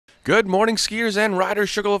Good morning, skiers and riders.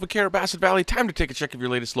 Sugarloaf, Carrabassett Valley. Time to take a check of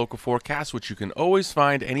your latest local forecast, which you can always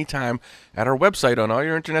find anytime at our website on all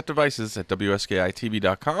your internet devices at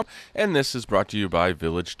wskitv.com. And this is brought to you by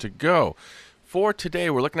Village to Go. For today,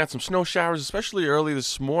 we're looking at some snow showers, especially early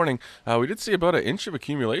this morning. We did see about an inch of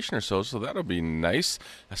accumulation or so that'll be nice.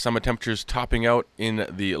 Summer temperatures topping out in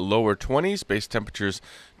the lower 20s, base temperatures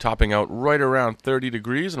topping out right around 30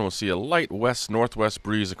 degrees, and we'll see a light west-northwest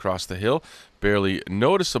breeze across the hill. Barely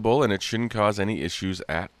noticeable, and it shouldn't cause any issues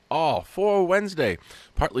at all. For Wednesday,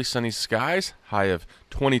 partly sunny skies, high of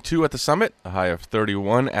 22 at the summit, a high of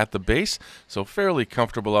 31 at the base, so fairly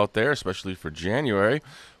comfortable out there, especially for January.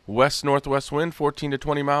 West-northwest wind, 14 to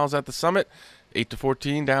 20 miles at the summit, 8 to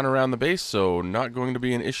 14 down around the base, so not going to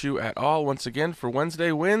be an issue at all once again for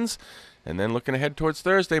Wednesday winds. And then looking ahead towards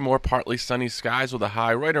Thursday, more partly sunny skies with a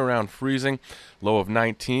high right around freezing, low of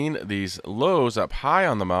 19. These lows up high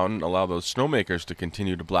on the mountain allow those snowmakers to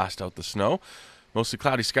continue to blast out the snow. Mostly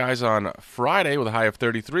cloudy skies on Friday with a high of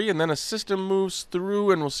 33, and then a system moves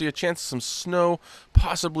through and we'll see a chance of some snow,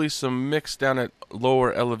 possibly some mix down at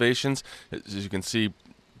lower elevations. As you can see,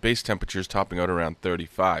 base temperatures topping out around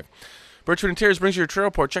 35. Birchwood Interiors brings you your trail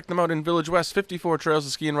report. Check them out in Village West. 54 trails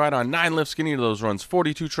to ski and ride on, 9 lifts skinny to those runs,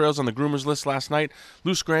 42 trails on the groomers list last night.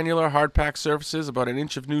 Loose granular, hard packed surfaces, about an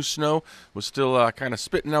inch of new snow was still kind of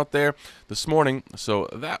spitting out there this morning, so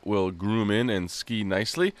that will groom in and ski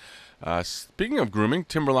nicely. Speaking of grooming,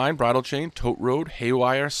 Timberline, Bridle Chain, Tote Road,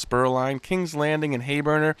 Haywire, Spurline, Kings Landing, and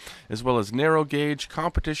Hayburner, as well as Narrow Gauge,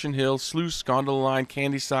 Competition Hill, Sluice, Gondola Line,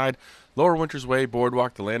 Candyside, Lower Winters Way,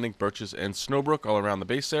 Boardwalk, The Landing, Birches, and Snowbrook all around the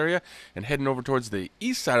base area. And heading over towards the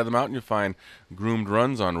east side of the mountain, you'll find groomed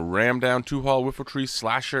runs on Ramdown, Two Hall, Whiffletree,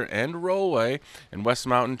 Slasher, and Rollway. And West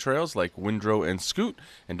Mountain trails like Windrow and Scoot.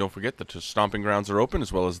 And don't forget the stomping grounds are open,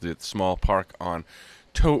 as well as the small park on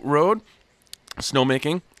Tote Road.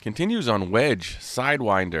 Snowmaking continues on Wedge,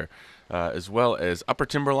 Sidewinder, as well as Upper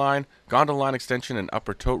Timberline, Gondola Line Extension, and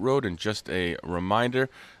Upper Tote Road. And just a reminder,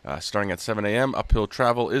 starting at 7 a.m., uphill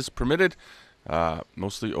travel is permitted,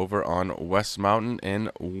 mostly over on West Mountain and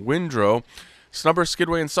Windrow. Snubber,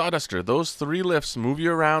 Skidway, and Sawduster, those 3 lifts move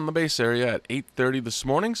you around the base area at 8:30 this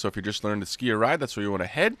morning. So if you're just learning to ski or ride, that's where you want to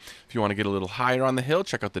head. If you want to get a little higher on the hill,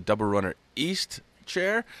 check out the Double Runner East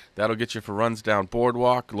chair. That'll get you for runs down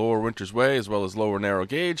Boardwalk, Lower Winters Way, as well as Lower Narrow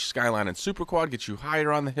Gauge. Skyline and Super Quad get you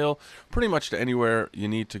higher on the hill, pretty much to anywhere you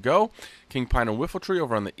need to go. King Pine and Whiffletree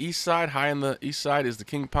over on the east side. High on the east side is the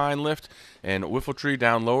King Pine lift, and Whiffletree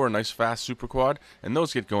down lower, nice fast Super Quad, and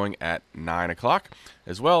those get going at 9 o'clock.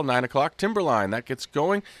 As well, 9 o'clock, Timberline, that gets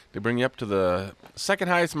going. They bring you up to the second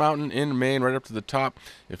highest mountain in Maine, right up to the top.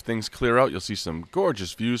 If things clear out, you'll see some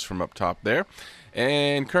gorgeous views from up top there.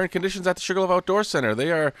 And current conditions at the Sugarloaf Outdoor Center.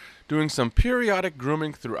 They are doing some periodic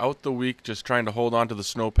grooming throughout the week, just trying to hold on to the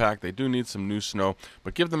snowpack. They do need some new snow,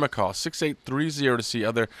 but give them a call, 6830, to see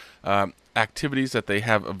other activities that they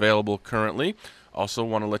have available currently. Also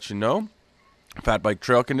want to let you know, Fat Bike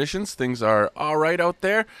trail conditions, things are all right out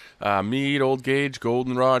there. Mead, Old Gauge,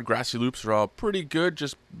 Goldenrod, Grassy Loops are all pretty good.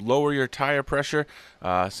 Just lower your tire pressure.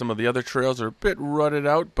 Some of the other trails are a bit rutted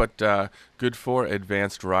out, but good for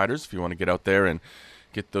advanced riders if you want to get out there and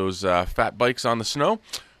get those fat bikes on the snow.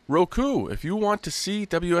 Roku, if you want to see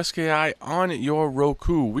WSKI on your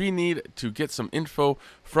Roku, we need to get some info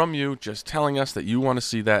from you just telling us that you want to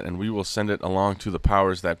see that, and we will send it along to the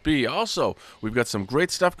powers that be. Also, we've got some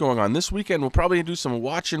great stuff going on this weekend. We'll probably do some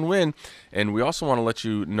watch and win, and we also want to let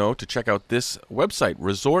you know to check out this website,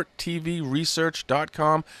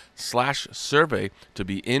 resorttvresearch.com/survey, to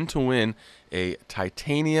be in to win a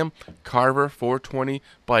titanium Carver 420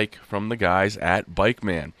 bike from the guys at Bike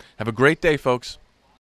Man. Have a great day, folks.